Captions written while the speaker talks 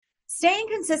Staying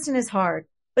consistent is hard,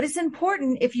 but it's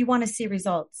important if you want to see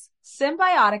results.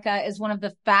 Symbiotica is one of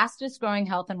the fastest growing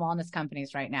health and wellness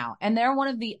companies right now, and they're one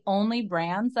of the only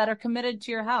brands that are committed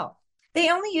to your health. They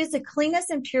only use the cleanest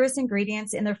and purest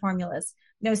ingredients in their formulas.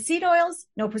 No seed oils,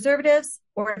 no preservatives,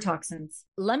 or toxins.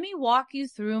 Let me walk you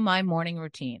through my morning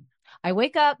routine. I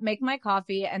wake up, make my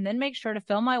coffee, and then make sure to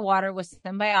fill my water with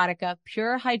Symbiotica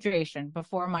Pure Hydration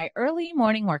before my early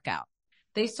morning workout.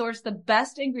 They source the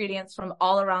best ingredients from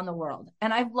all around the world,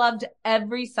 and I've loved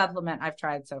every supplement I've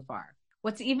tried so far.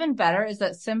 What's even better is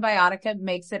that Symbiotica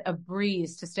makes it a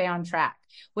breeze to stay on track.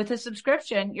 With a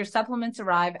subscription, your supplements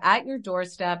arrive at your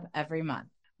doorstep every month.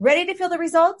 Ready to feel the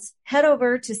results? Head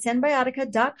over to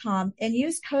symbiotica.com and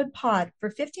use code POD for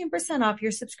 15% off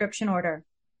your subscription order.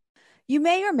 You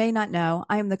may or may not know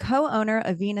I am the co-owner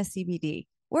of Vina CBD.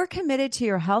 We're committed to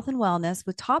your health and wellness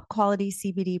with top quality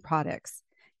CBD products.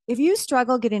 If you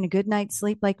struggle getting a good night's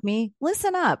sleep like me,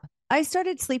 listen up. I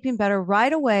started sleeping better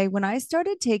right away when I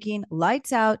started taking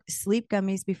Lights Out sleep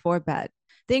gummies before bed.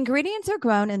 The ingredients are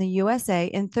grown in the USA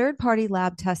and third-party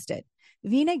lab tested.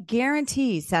 Vina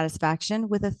guarantees satisfaction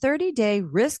with a 30-day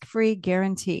risk-free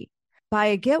guarantee. Buy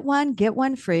a get one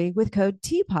free with code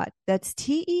TPOD. That's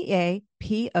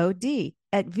TEAPOD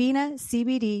at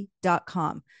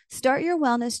vinacbd.com. Start your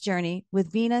wellness journey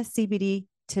with Vina CBD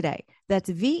today. That's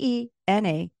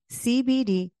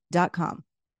VENACBD.com.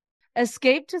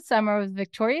 Escape to summer with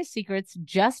Victoria's Secret's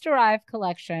just arrived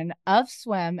collection of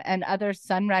swim and other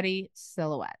sun-ready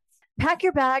silhouettes. Pack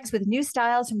your bags with new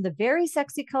styles from the Very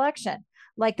Sexy collection,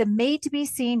 like the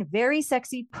made-to-be-seen Very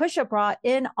Sexy push-up bra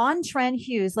in on-trend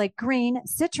hues like green,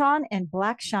 citron, and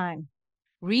black shine.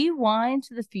 Rewind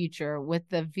to the future with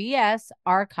the VS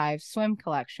Archive swim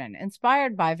collection,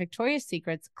 inspired by Victoria's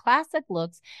Secret's classic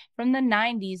looks from the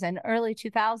 90s and early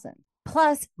 2000s.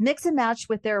 Plus, mix and match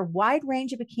with their wide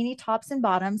range of bikini tops and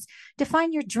bottoms to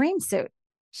find your dream suit.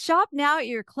 Shop now at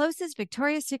your closest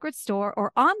Victoria's Secret store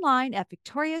or online at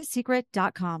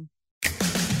victoriassecret.com.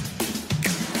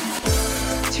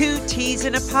 Two Teas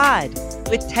in a Pod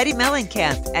with Teddy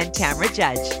Mellencamp and Tamra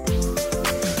Judge.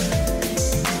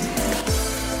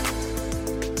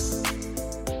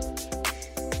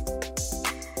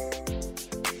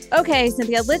 Okay,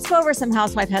 Cynthia, let's go over some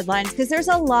housewife headlines because there's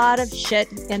a lot of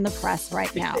shit in the press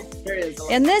right now. There is a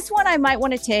lot. And this one I might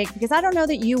want to take because I don't know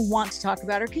that you want to talk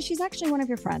about her because she's actually one of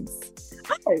your friends.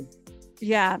 Oh.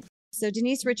 Yeah. So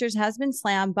Denise Richards has been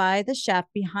slammed by the chef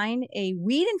behind a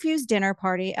weed-infused dinner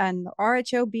party on the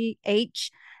RHOBH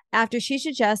after she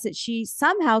suggests that she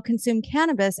somehow consumed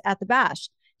cannabis at the bash,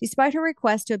 despite her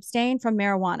request to abstain from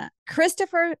marijuana.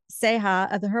 Christopher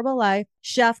Seha of the Herbalife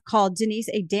chef called Denise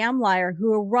a damn liar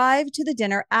who arrived to the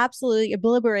dinner absolutely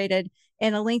obliterated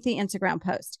in a lengthy Instagram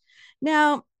post.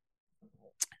 Now,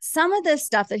 some of this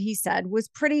stuff that he said was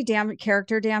pretty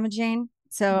character damaging,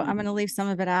 so I'm going to leave some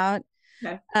of it out.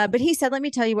 Okay. But he said, let me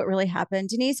tell you what really happened.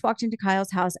 Denise walked into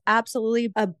Kyle's house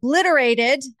absolutely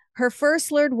obliterated. Her first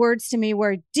slurred words to me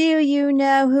were, "Do you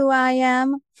know who I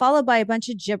am?" Followed by a bunch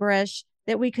of gibberish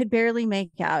that we could barely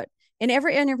make out. In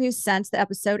every interview since the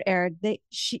episode aired,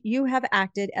 you have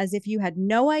acted as if you had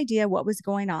no idea what was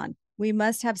going on. We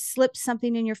must have slipped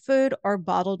something in your food or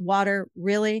bottled water,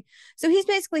 really. So he's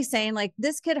basically saying, like,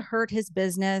 this could hurt his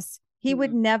business. He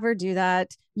would never do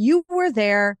that. You were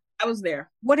there. I was there.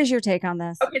 What is your take on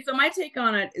this? Okay, so my take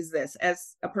on it is this,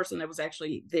 as a person that was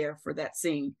actually there for that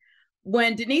scene.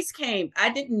 When Denise came, I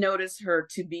didn't notice her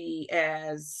to be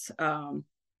as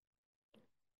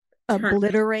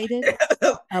obliterated.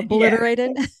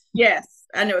 Obliterated. Yes,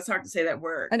 I know it's hard to say that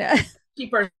word. I know. She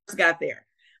first got there,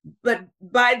 but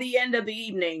by the end of the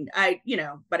evening, by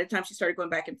the time she started going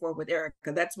back and forth with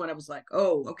Erica, that's when I was like,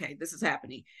 oh, okay, this is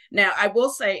happening. Now, I will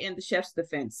say, in the chef's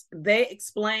defense, they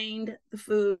explained the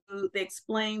food, they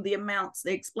explained the amounts,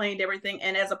 they explained everything.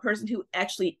 And as a person who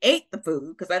actually ate the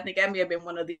food, because I think I may have been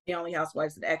one of the only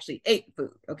housewives that actually ate the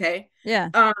food. Okay. Yeah.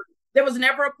 There was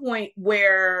never a point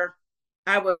where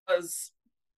I was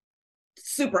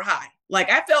super high.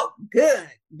 Like, I felt good,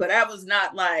 but I was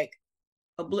not like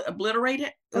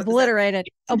obliterated. Obliterated.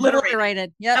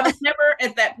 Yeah. I was never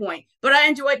at that point, but I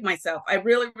enjoyed myself. I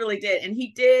really, really did. And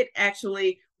he did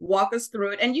actually walk us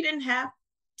through it. And you didn't have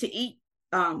to eat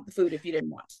the food if you didn't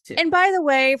want to. And by the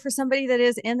way, for somebody that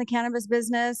is in the cannabis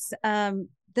business, the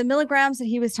milligrams that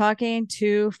he was talking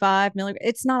to 5 milligrams,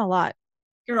 it's not a lot.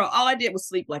 Girl, all I did was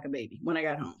sleep like a baby when I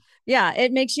got home. Yeah,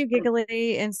 it makes you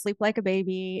giggly and sleep like a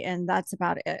baby, and that's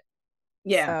about it.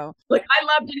 Yeah. So. Look, I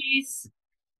love Denise,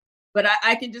 but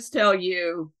I can just tell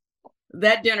you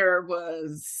that dinner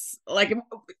was like,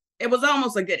 it was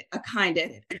almost a kind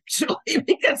edit, actually,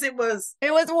 because it was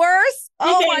worse.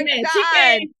 Oh my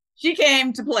God. she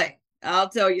came to play. I'll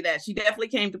tell you that. She definitely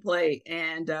came to play.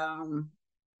 And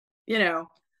you know,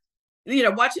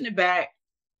 watching it back,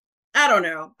 I don't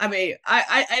know. I mean,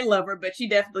 I love her, but she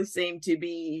definitely seemed to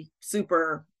be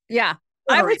super. Yeah.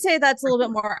 I would say that's a little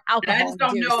bit more And I alcohol just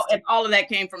don't know induced. if all of that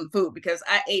came from the food because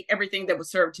I ate everything that was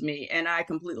served to me and I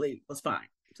completely was fine.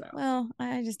 So, Well,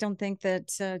 I just don't think that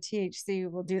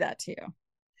THC will do that to you.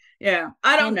 yeah,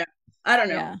 I don't know. I don't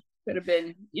know. Yeah. Could have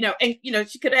been, and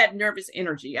she could have had nervous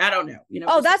energy. I don't know.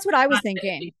 Oh, that's what I was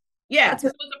thinking. Yeah, this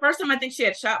was the first time I think she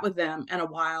had shot with them in a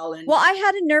while. And well, I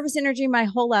had a nervous energy my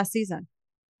whole last season.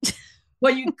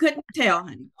 Well, you couldn't tell,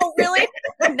 honey. Oh, really?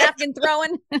 Napkin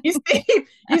throwing. you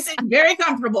seem very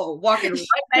comfortable walking right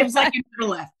back. It's like you could have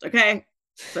left. Okay.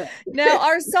 But. Now,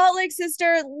 our Salt Lake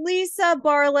sister Lisa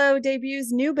Barlow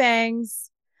debuts new bangs.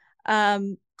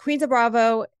 Queens of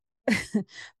Bravo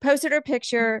posted her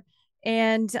picture.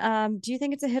 And do you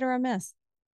think it's a hit or a miss?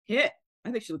 Hit.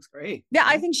 I think she looks great. Yeah,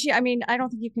 I think I don't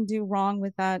think you can do wrong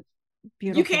with that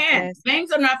beautiful You can. face.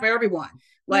 Bangs are not for everyone.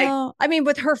 Like, no, I mean,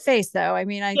 with her face, though. I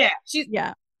mean,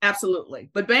 yeah, absolutely.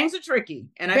 But bangs are tricky.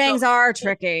 And bangs are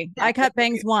tricky. I cut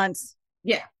bangs once.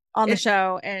 Yeah. On the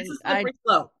show. And I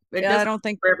don't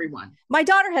think for everyone. My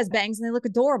daughter has bangs and they look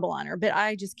adorable on her, but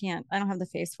I just can't. I don't have the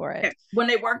face for it. Yeah. When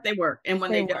they work, they work. And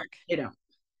when they don't, they don't.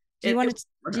 Do you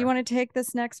want to take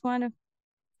this next one?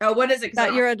 Oh, what is it?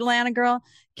 About your Atlanta girl,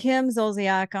 Kim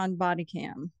Zolciak on body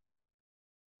cam.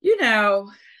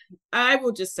 I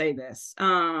will just say this.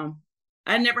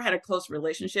 I never had a close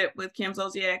relationship with Kim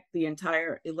Zolciak the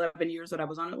entire 11 years that I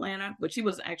was on Atlanta, but she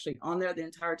was actually on there the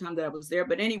entire time that I was there.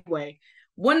 But anyway,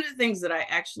 one of the things that I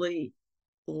actually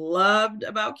loved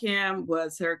about Kim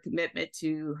was her commitment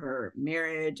to her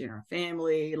marriage and her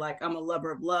family. Like, I'm a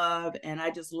lover of love. And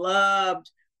I just loved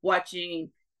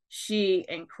watching she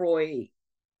and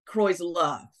Croy's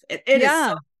love. It is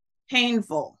so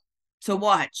painful to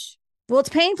watch. Well, it's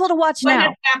painful to watch now.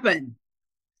 What happened?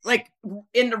 Like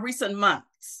in the recent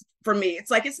months for me,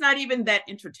 it's like, it's not even that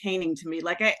entertaining to me.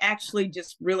 Like, I actually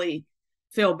just really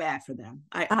feel bad for them.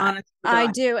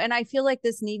 I do. And I feel like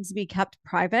this needs to be kept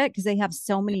private because they have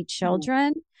so many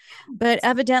children. But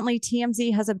evidently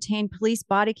TMZ has obtained police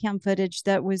body cam footage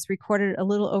that was recorded a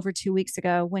little over 2 weeks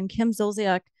ago when Kim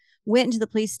Zolciak went into the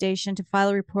police station to file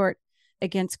a report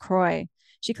against Croy.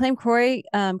 She claimed Croy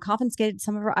confiscated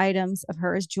some of her items of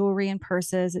hers, jewelry and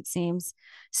purses, it seems,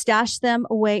 stashed them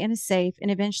away in a safe, and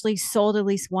eventually sold at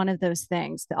least one of those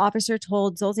things. The officer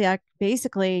told Zolciak,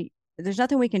 basically, there's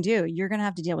nothing we can do. You're going to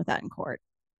have to deal with that in court.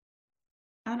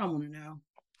 I don't want to know.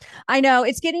 I know.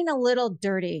 It's getting a little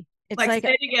dirty. It's like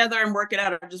stay together and work it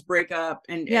out or just break up.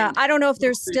 And I don't know if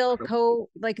they're still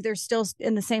they're still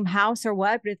in the same house or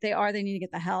what, but if they are, they need to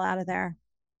get the hell out of there.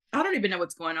 I don't even know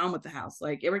what's going on with the house.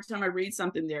 Like, every time I read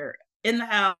something, they're in the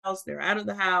house, they're out of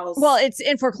the house. Well, it's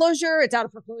in foreclosure, it's out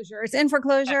of foreclosure, it's in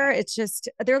foreclosure. It's just,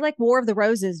 they're like War of the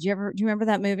Roses. Do you remember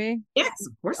that movie? Yes,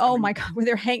 of course. Oh my God, where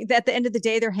they're hanging at the end of the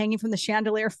day, they're hanging from the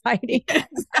chandelier fighting.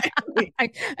 Exactly. I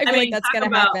feel like that's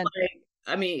gonna happen.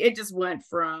 It just went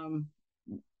from,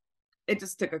 it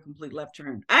just took a complete left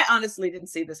turn. I honestly didn't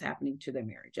see this happening to their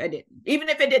marriage. I didn't. Even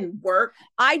if it didn't work.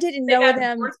 I didn't know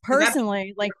them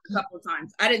personally. Like, a couple of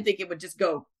times. I didn't think it would just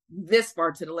go this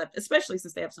far to the left, especially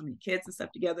since they have so many kids and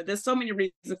stuff together. There's so many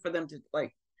reasons for them to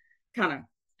like kind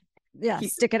of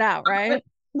stick it out, right?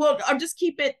 Well, or just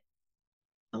keep it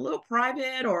a little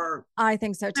private, or I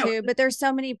think so too. But there's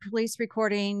so many police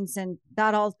recordings and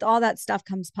that all that stuff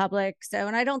comes public. So,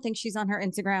 and I don't think she's on her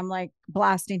Instagram like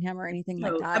blasting him or anything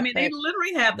like that. I mean, they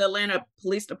literally have the Atlanta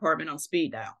Police Department on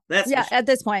speed dial. That's sure. At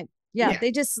this point. Yeah.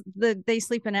 They just they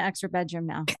sleep in an extra bedroom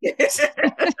now.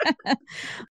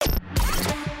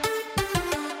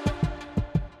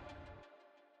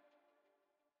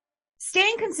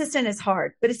 Staying consistent is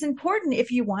hard, but it's important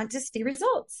if you want to see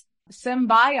results.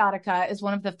 Symbiotica is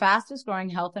one of the fastest growing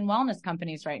health and wellness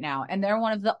companies right now, and they're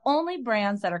one of the only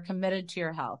brands that are committed to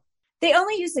your health. They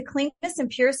only use the cleanest and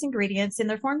purest ingredients in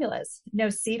their formulas. No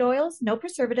seed oils, no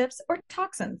preservatives or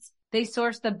toxins. They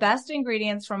source the best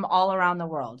ingredients from all around the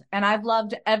world, and I've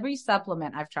loved every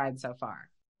supplement I've tried so far.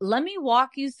 Let me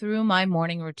walk you through my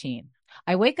morning routine.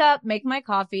 I wake up, make my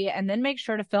coffee, and then make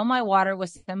sure to fill my water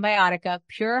with Symbiotica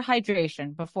Pure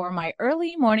Hydration before my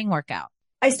early morning workout.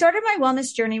 I started my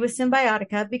wellness journey with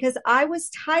Symbiotica because I was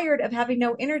tired of having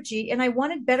no energy and I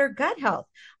wanted better gut health.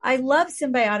 I love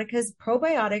Symbiotica's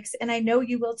probiotics, and I know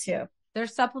you will too. Their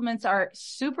supplements are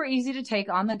super easy to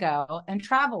take on the go and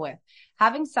travel with.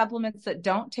 Having supplements that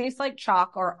don't taste like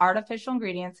chalk or artificial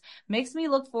ingredients makes me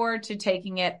look forward to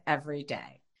taking it every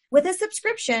day. With a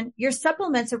subscription, your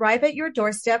supplements arrive at your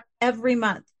doorstep every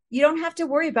month. You don't have to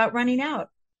worry about running out.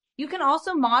 You can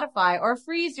also modify or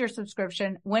freeze your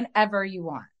subscription whenever you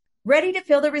want. Ready to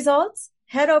feel the results?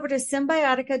 Head over to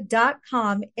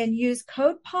Symbiotica.com and use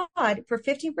code POD for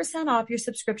 15% off your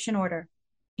subscription order.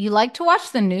 You like to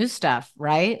watch the new stuff,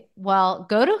 right? Well,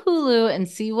 go to Hulu and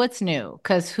see what's new,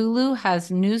 because Hulu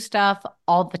has new stuff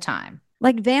all the time.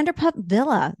 Like Vanderpump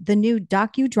Villa, the new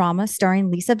docudrama starring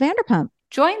Lisa Vanderpump.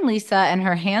 Join Lisa and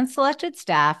her hand-selected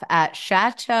staff at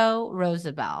Chateau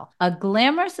Rosabelle, a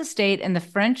glamorous estate in the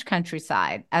French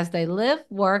countryside, as they live,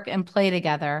 work, and play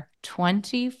together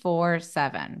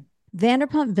 24/7.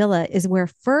 Vanderpump Villa is where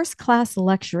first-class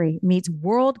luxury meets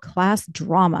world-class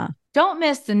drama. Don't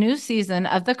miss the new season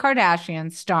of The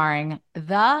Kardashians, starring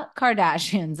The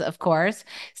Kardashians, of course.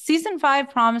 Season 5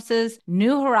 promises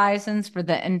new horizons for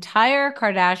the entire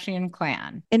Kardashian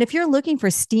clan. And if you're looking for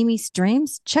steamy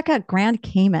streams, check out Grand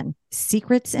Cayman,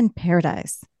 Secrets in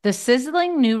Paradise. The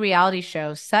sizzling new reality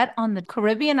show set on the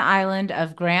Caribbean island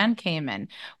of Grand Cayman,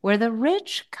 where the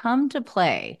rich come to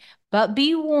play. But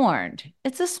be warned,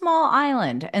 it's a small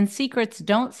island and secrets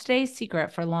don't stay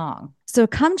secret for long. So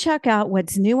come check out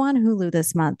what's new on Hulu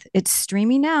this month. It's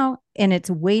streaming now and it's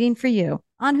waiting for you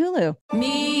on Hulu.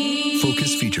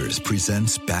 Focus Features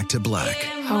presents Back to Black.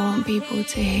 I want people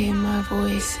to hear my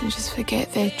voice and just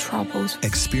forget their troubles.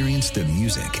 Experience the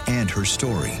music and her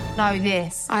story Know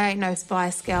this, I ain't no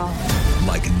Spice Girl.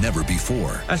 like never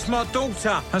before. That's my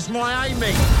daughter. That's my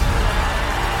Amy.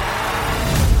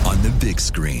 On the big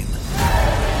screen.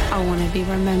 I want to be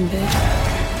remembered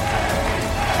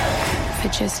for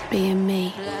just being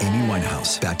me. Amy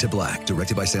Winehouse, Back to Black,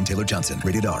 directed by Sam Taylor Johnson.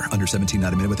 Rated R, under 17,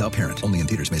 not a minute without parent. Only in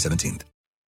theaters May 17th.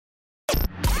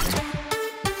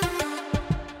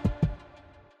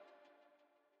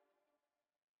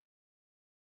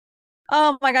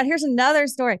 Oh my God, here's another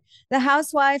story. The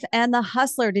Housewife and the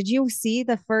Hustler. Did you see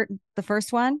the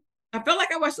first one? I feel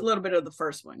like I watched a little bit of the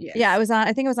first one. Yes. Yeah,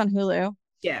 I think it was on Hulu.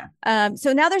 Yeah.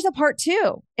 So now there's a part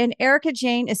 2, and Erica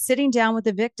Jane is sitting down with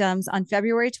the victims on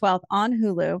February 12th on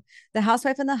Hulu. The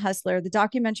Housewife and the Hustler, the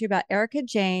documentary about Erica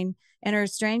Jane and her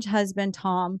estranged husband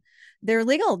Tom, their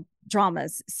legal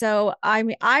dramas. So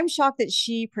I'm shocked that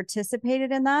she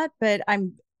participated in that, but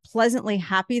I'm pleasantly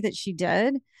happy that she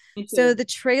did. So the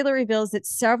trailer reveals that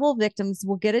several victims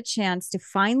will get a chance to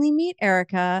finally meet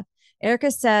Erica. Erica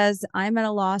says, "I'm at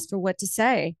a loss for what to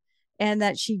say," and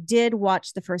that she did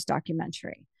watch the first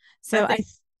documentary. So I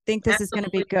think this is going to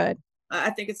be good. I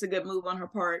think it's a good move on her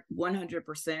part,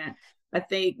 100%. I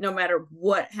think no matter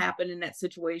what happened in that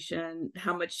situation,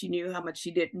 how much she knew, how much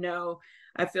she didn't know,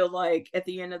 I feel like at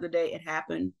the end of the day, it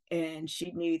happened, and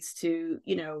she needs to,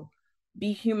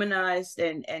 be humanized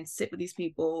and sit with these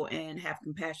people and have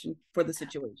compassion for the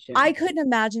situation. I couldn't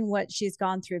imagine what she's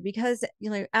gone through because,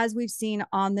 as we've seen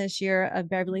on this year of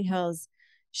Beverly Hills,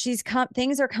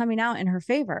 things are coming out in her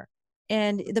favor.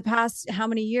 And the past how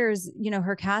many years,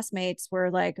 her castmates were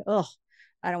like, "Oh,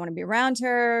 I don't want to be around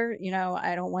her.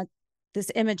 I don't want this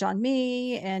image on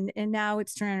me." And now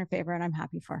it's turning in her favor, and I'm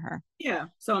happy for her. Yeah.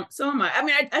 So am I. I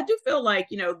mean, I do feel like,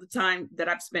 the time that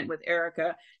I've spent with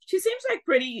Erica, she seems like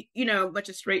pretty, much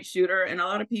a straight shooter. And a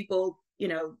lot of people,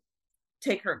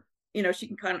 take her, she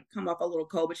can kind of come off a little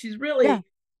cold, but she's really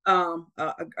a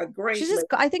great.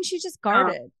 I think she's just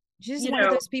guarded. She's one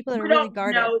of those people that are really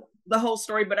guarded. Know the whole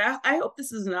story, but I hope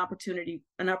this is an opportunity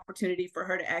for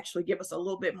her to actually give us a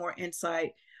little bit more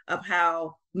insight of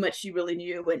how much she really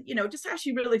knew and, just how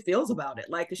she really feels about it.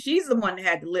 Like, 'cause she's the one that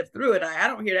had to live through it. I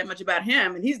don't hear that much about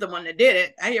him, and he's the one that did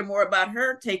it. I hear more about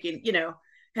her taking,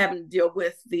 having to deal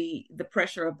with the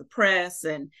pressure of the press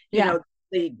and,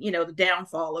 the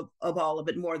downfall of all of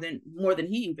it more than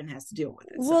he even has to deal with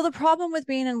it. Well, the problem with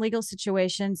being in legal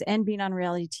situations and being on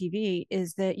reality TV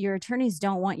is that your attorneys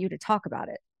don't want you to talk about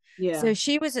it. Yeah. So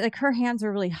she was like, her hands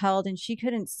were really held and she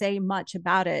couldn't say much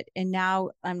about it. And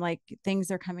now I'm like,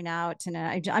 things are coming out and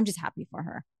I'm just happy for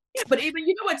her. Yeah, but even,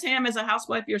 what, Tam, as a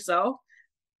housewife yourself,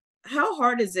 how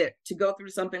hard is it to go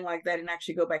through something like that and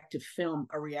actually go back to film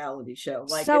a reality show?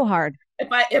 Like, so hard. If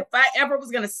I ever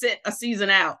was going to sit a season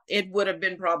out, it would have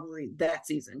been probably that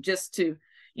season, just to,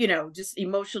 just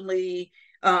emotionally,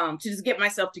 to just get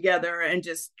myself together and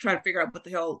just try to figure out what the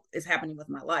hell is happening with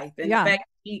my life. And the fact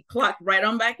he clocked right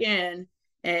on back in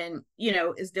and,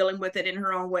 is dealing with it in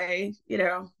her own way.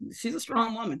 She's a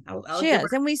strong woman. She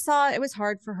is. And we saw it was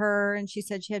hard for her. And she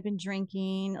said she had been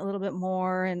drinking a little bit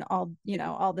more and all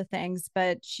the things,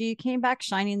 but she came back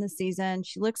shining this season.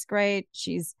 She looks great.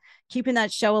 She's keeping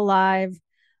that show alive.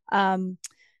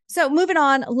 So moving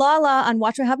on, Lala on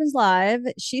Watch What Happens Live,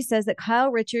 she says that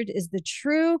Kyle Richards is the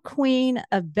true queen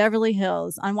of Beverly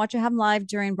Hills. On Watch What Happens Live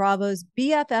during Bravo's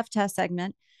BFF test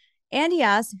segment, Andy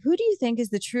asks, "Who do you think is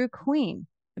the true queen?"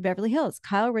 Beverly Hills,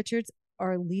 Kyle Richards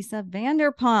or Lisa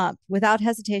Vanderpump. Without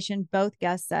hesitation, both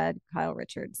guests said Kyle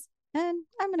Richards. And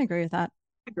I'm going to agree with that.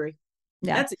 I agree.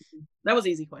 Yeah. That's easy. That was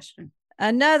an easy question.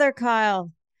 Another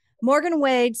Kyle. Morgan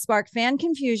Wade sparked fan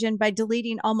confusion by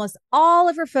deleting almost all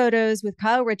of her photos with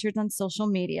Kyle Richards on social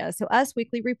media. So Us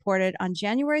Weekly reported on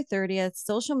January 30th,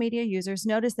 social media users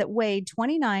noticed that Wade,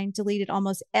 29, deleted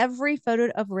almost every photo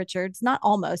of Richards. Not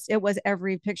almost, it was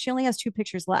every picture. She only has 2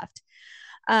 pictures left.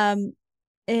 And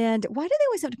why do they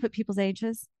always have to put people's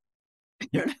ages? I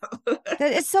don't know.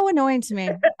 It's so annoying to me.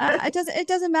 It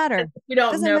doesn't matter. You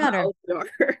don't doesn't know matter. how old you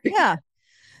are. Yeah.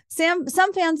 Some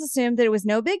fans assumed that it was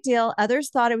no big deal. Others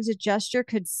thought it was a gesture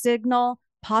could signal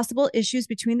possible issues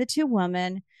between the two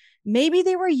women. Maybe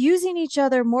they were using each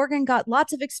other. Morgan got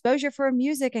lots of exposure for her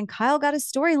music and Kyle got a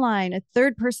storyline. A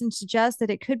third person suggests that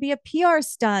it could be a PR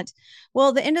stunt.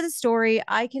 Well, the end of the story,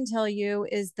 I can tell you,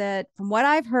 is that from what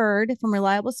I've heard from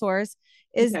reliable source,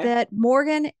 is that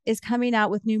Morgan is coming out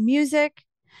with new music.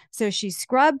 So she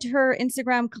scrubbed her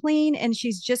Instagram clean and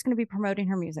she's just going to be promoting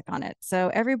her music on it.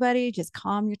 So everybody just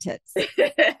calm your tits.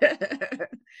 Okay.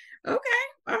 All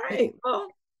right. Well,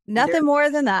 nothing more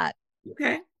than that.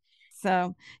 Okay.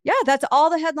 So yeah, that's all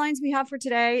the headlines we have for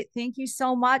today. Thank you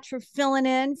so much for filling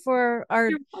in for our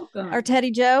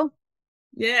Teddy Joe.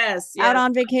 Yes. Out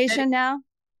on vacation now.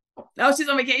 Oh, she's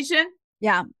on vacation?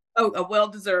 Yeah. Oh, a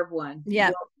well-deserved one.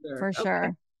 Yeah, well-deserved. for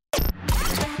sure.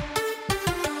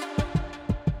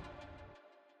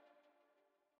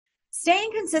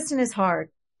 Staying consistent is hard,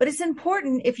 but it's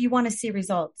important if you want to see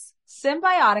results.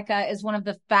 Symbiotica is one of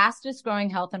the fastest growing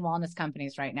health and wellness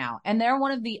companies right now, and they're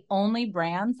one of the only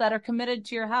brands that are committed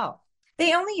to your health.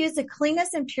 They only use the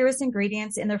cleanest and purest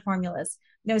ingredients in their formulas.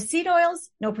 No seed oils,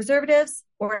 no preservatives,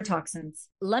 or toxins.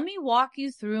 Let me walk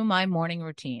you through my morning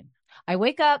routine. I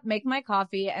wake up, make my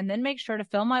coffee, and then make sure to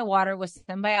fill my water with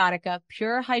Symbiotica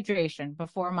Pure Hydration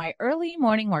before my early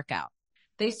morning workout.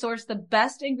 They source the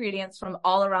best ingredients from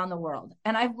all around the world,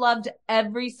 and I've loved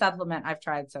every supplement I've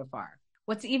tried so far.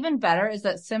 What's even better is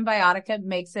that Symbiotica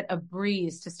makes it a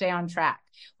breeze to stay on track.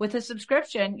 With a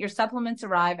subscription, your supplements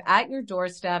arrive at your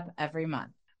doorstep every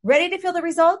month. Ready to feel the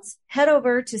results? Head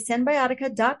over to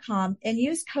Symbiotica.com and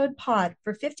use code POD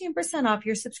for 15% off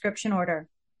your subscription order.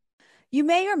 You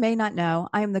may or may not know,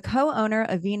 I am the co-owner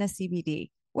of Vina CBD.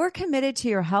 We're committed to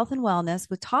your health and wellness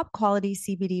with top quality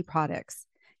CBD products.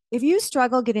 If you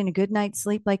struggle getting a good night's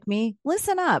sleep like me,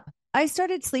 listen up. I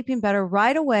started sleeping better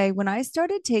right away when I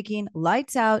started taking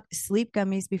lights out sleep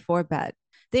gummies before bed.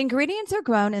 The ingredients are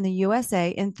grown in the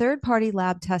USA and third-party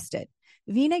lab tested.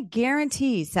 Vina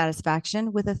guarantees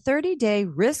satisfaction with a 30-day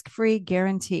risk-free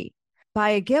guarantee. Buy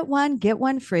a get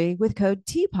one free with code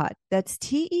TPOD. That's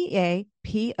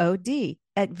TEAPOD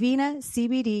at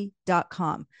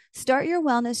vinacbd.com. Start your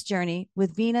wellness journey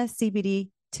with Vina CBD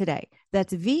today.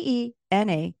 That's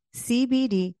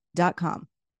VENACBD.com.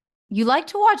 You like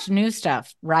to watch new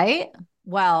stuff, right?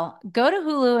 Well, go to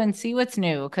Hulu and see what's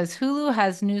new because Hulu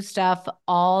has new stuff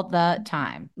all the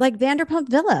time. Like Vanderpump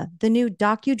Villa, the new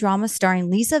docudrama starring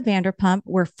Lisa Vanderpump,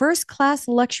 where first-class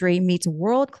luxury meets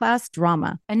world-class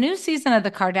drama. A new season of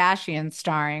The Kardashians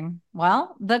starring,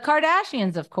 well, the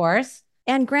Kardashians, of course.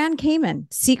 And Grand Cayman,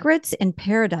 Secrets in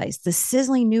Paradise, the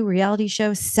sizzling new reality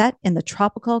show set in the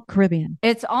tropical Caribbean.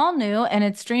 It's all new and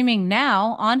it's streaming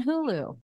now on Hulu.